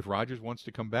if Rodgers wants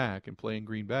to come back and play in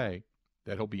Green Bay,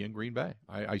 that he'll be in Green Bay.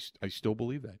 I still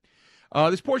believe that.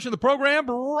 This portion of the program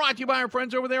brought to you by our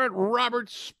friends over there at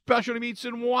Robert's Specialty Meats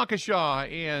in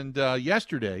Waukesha. And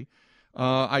yesterday,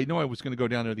 I know I was going to go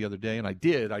down there the other day, and I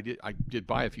did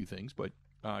buy a few things, but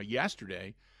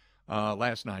yesterday,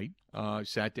 last night, I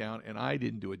sat down, and I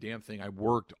didn't do a damn thing. I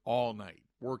worked all night,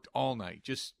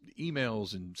 just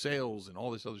emails and sales and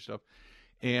all this other stuff,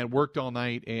 and worked all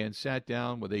night and sat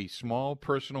down with a small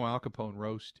personal Al Capone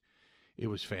roast. It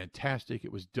was fantastic.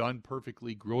 It was done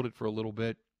perfectly, grilled it for a little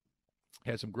bit,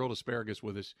 had some grilled asparagus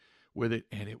with it,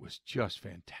 and it was just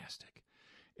fantastic.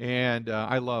 And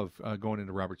I love going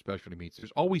into Robert's Specialty Meats.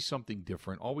 There's always something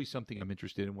different, always something I'm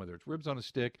interested in, whether it's ribs on a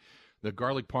stick, the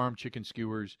garlic parm chicken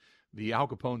skewers, the Al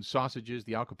Capone sausages,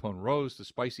 the Al Capone roast, the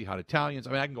spicy hot Italians.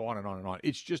 I mean, I can go on and on and on.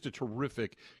 It's just a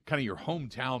terrific kind of your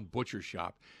hometown butcher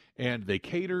shop. And they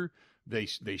cater, they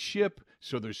ship,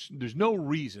 so there's no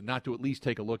reason not to at least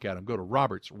take a look at them. Go to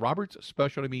Robert's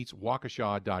Specialty Meats,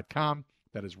 Waukesha.com.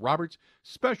 That is Robert's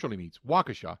Specialty Meats,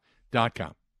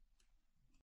 Waukesha.com.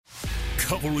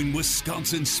 Covering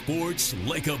Wisconsin sports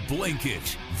like a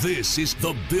blanket. This is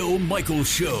the Bill Michaels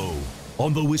Show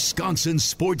on the Wisconsin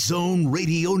Sports Zone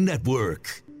Radio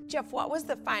Network. Jeff, what was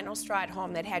the final straw at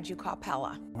home that had you call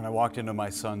Pella? When I walked into my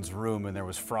son's room and there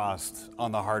was frost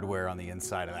on the hardware on the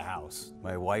inside of the house.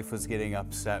 My wife was getting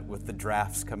upset with the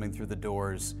drafts coming through the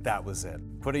doors. That was it.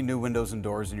 Putting new windows and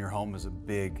doors in your home is a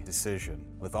big decision.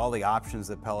 With all the options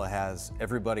that Pella has,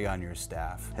 everybody on your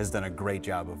staff has done a great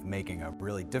job of making a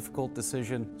really difficult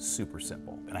decision super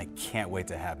simple. And I can't wait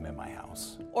to have them in my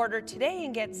house. Order today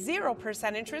and get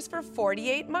 0% interest for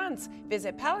 48 months.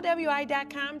 Visit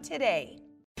PellaWI.com today.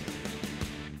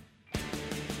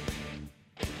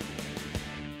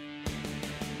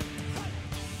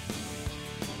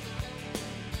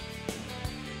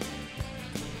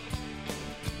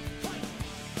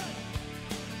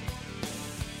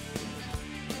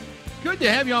 Good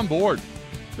to have you on board.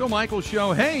 Bill Michaels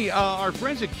Show. Hey, our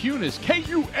friends at Kunis,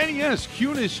 K-U-N-E-S,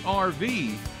 Kunis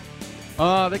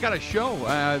RV. They got a show.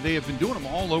 They have been doing them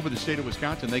all over the state of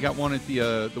Wisconsin. They got one at the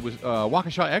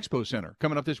Waukesha Expo Center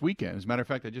coming up this weekend. As a matter of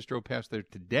fact, I just drove past there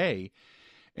today,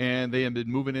 and they have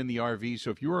been moving in the RV. So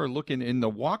if you are looking in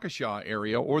the Waukesha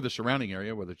area or the surrounding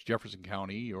area, whether it's Jefferson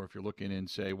County or if you're looking in,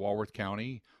 say, Walworth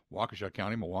County, Waukesha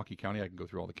County, Milwaukee County, I can go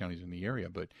through all the counties in the area.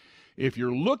 But if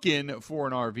you're looking for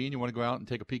an RV and you want to go out and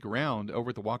take a peek around over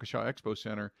at the Waukesha Expo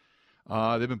Center,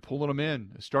 they've been pulling them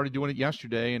in. Started doing it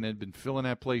yesterday and had been filling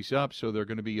that place up. So they're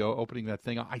going to be opening that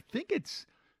thing. I think it's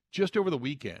just over the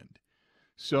weekend.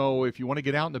 So if you want to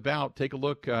get out and about, take a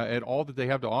look at all that they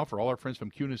have to offer. All our friends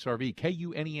from Kunis RV,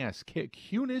 Kunes,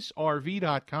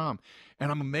 KunisRV.com.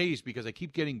 And I'm amazed because I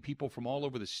keep getting people from all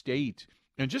over the state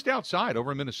and just outside,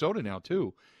 over in Minnesota now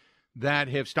too, that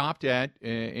have stopped at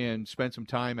and spent some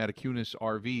time at a Kunis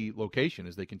RV location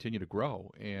as they continue to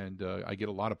grow. And I get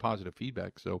a lot of positive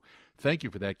feedback. So thank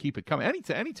you for that. Keep it coming.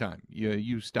 Anytime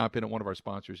you stop in at one of our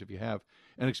sponsors, if you have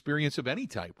an experience of any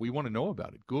type, we want to know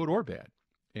about it, good or bad.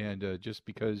 And just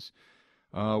because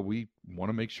we want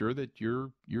to make sure that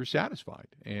you're satisfied,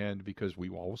 and because we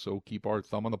also keep our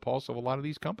thumb on the pulse of a lot of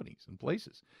these companies and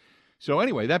places. So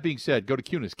anyway, that being said, go to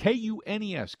Kunis,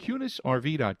 Kunes,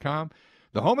 KunisRV.com,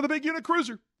 the home of the big unit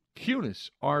cruiser,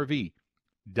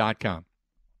 KunisRV.com.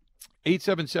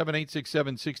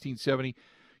 877-867-1670.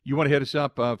 You want to hit us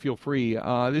up, feel free.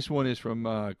 This one is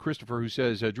from Christopher, who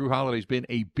says, Drew Holiday's been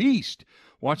a beast.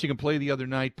 Watching him play the other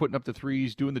night, putting up the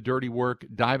threes, doing the dirty work,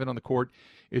 diving on the court.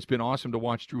 It's been awesome to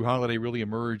watch Drew Holiday really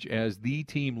emerge as the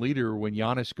team leader when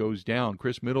Giannis goes down.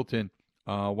 Chris Middleton,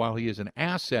 while he is an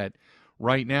asset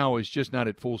right now, is just not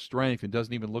at full strength and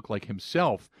doesn't even look like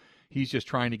himself. He's just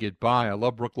trying to get by. I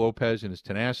love Brook Lopez and his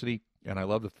tenacity. And I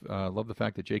love the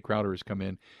fact that Jay Crowder has come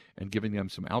in and giving them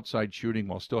some outside shooting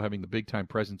while still having the big time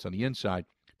presence on the inside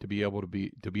to be able to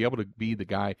be the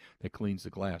guy that cleans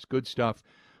the glass. Good stuff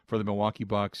for the Milwaukee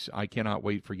Bucks. I cannot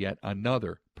wait for yet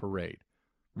another parade.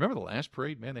 Remember the last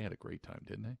parade? Man, they had a great time,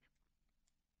 didn't they?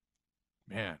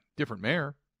 Man, different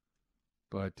mayor,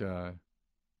 but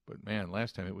man,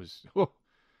 last time it was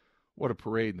what a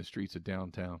parade in the streets of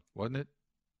downtown, wasn't it?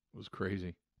 It was crazy.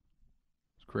 It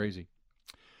was crazy.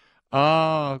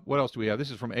 What else do we have?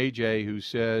 This is from AJ, who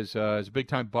says, as a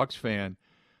big-time Bucks fan,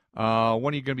 when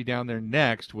are you going to be down there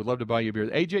next? Would love to buy you a beer.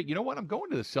 AJ, you know what? I'm going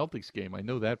to the Celtics game. I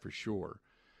know that for sure.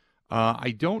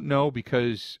 I don't know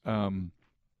because I've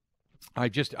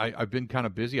been kind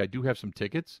of busy. I do have some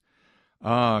tickets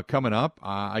coming up.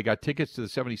 I got tickets to the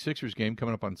 76ers game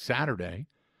coming up on Saturday.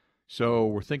 So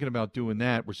we're thinking about doing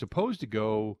that. We're supposed to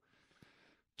go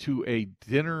to a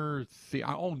dinner.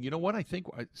 Oh, you know what? I think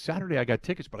Saturday I got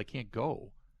tickets, but I can't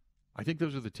go. I think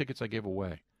those are the tickets I gave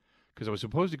away because I was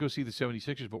supposed to go see the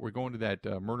 76ers, but we're going to that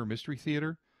Murder Mystery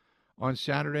Theater on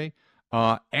Saturday.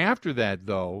 After that,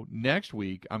 though, next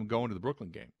week I'm going to the Brooklyn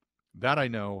game. That I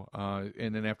know.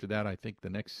 And then after that, I think the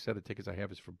next set of tickets I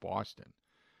have is for Boston.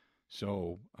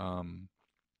 So,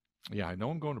 yeah, I know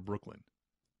I'm going to Brooklyn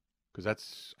because I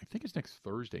think it's next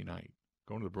Thursday night,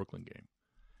 going to the Brooklyn game.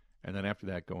 And then after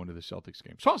that, going to the Celtics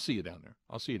game. So I'll see you down there.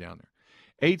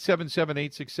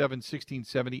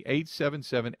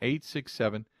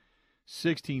 877-867-1670.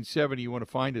 877-867-1670. You want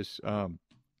to find us, go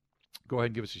ahead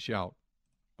and give us a shout.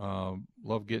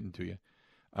 Love getting to you.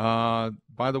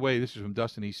 By the way, this is from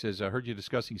Dustin. He says, I heard you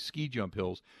discussing ski jump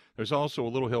hills. There's also a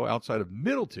little hill outside of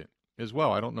Middleton as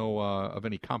well. I don't know of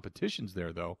any competitions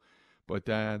there, though. But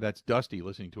that's Dusty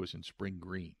listening to us in Spring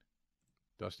Green.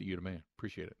 Dusty, you the man.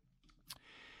 Appreciate it.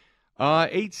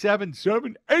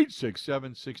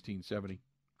 877-867-1670.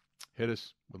 Hit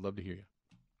us. Would love to hear you.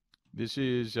 This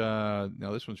is, now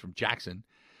this one's from Jackson.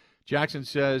 Jackson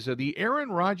says, the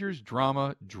Aaron Rodgers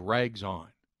drama drags on.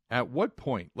 At what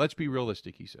point, let's be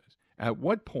realistic, he says, at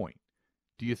what point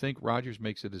do you think Rodgers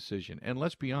makes a decision? And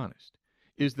let's be honest,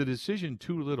 is the decision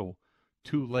too little,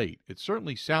 too late? It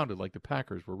certainly sounded like the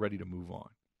Packers were ready to move on.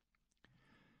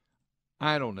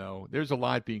 I don't know. There's a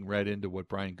lot being read into what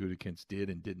Brian Gutekunst did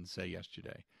and didn't say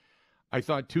yesterday. I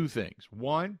thought two things.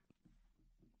 One,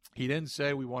 he didn't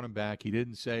say we want him back. He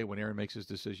didn't say when Aaron makes his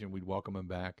decision, we'd welcome him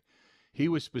back. He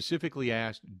was specifically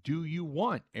asked, do you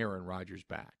want Aaron Rodgers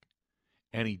back?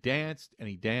 And he danced and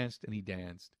he danced and he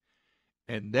danced.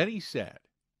 And then he said,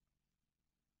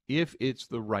 if it's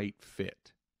the right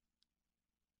fit.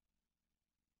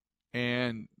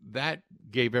 And that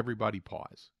gave everybody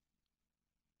pause.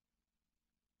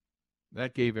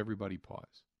 That gave everybody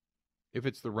pause. If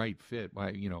it's the right fit,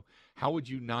 why, how would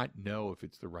you not know if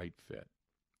it's the right fit?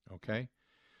 Okay?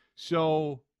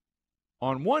 So,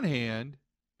 on one hand,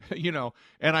 and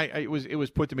it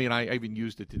was put to me, and I even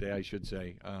used it today, I should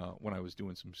say, when I was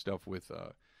doing some stuff with,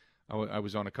 I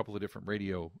was on a couple of different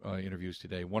radio interviews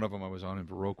today. One of them I was on in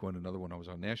Viroqua, and another one I was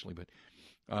on nationally, but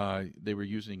they were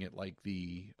using it like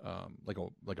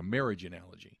like a marriage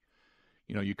analogy.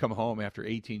 you come home after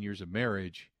 18 years of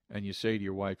marriage and you say to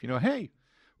your wife, hey,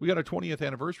 we got our 20th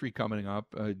anniversary coming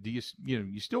up. Do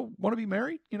you still want to be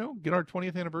married? Get our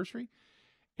 20th anniversary?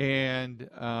 And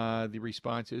the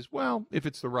response is, well, if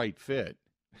it's the right fit.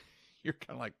 You're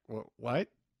kind of like, what?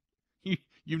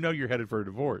 You're headed for a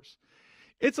divorce.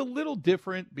 It's a little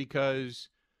different because,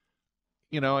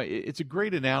 it's a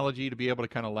great analogy to be able to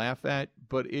kind of laugh at,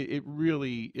 but it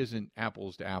really isn't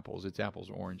apples to apples. It's apples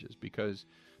to oranges because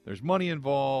there's money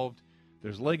involved,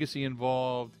 there's legacy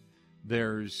involved,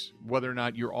 there's whether or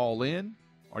not you're all in.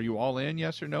 Are you all in,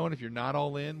 yes or no? And if you're not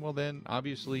all in, well, then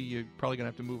obviously you're probably going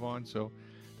to have to move on. So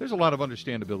there's a lot of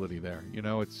understandability there.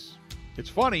 It's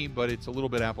funny, but it's a little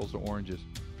bit apples to oranges.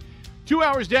 2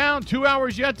 hours down, 2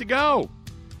 hours yet to go.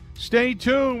 Stay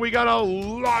tuned. We got a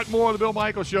lot more of the Bill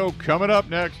Michaels Show coming up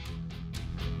next.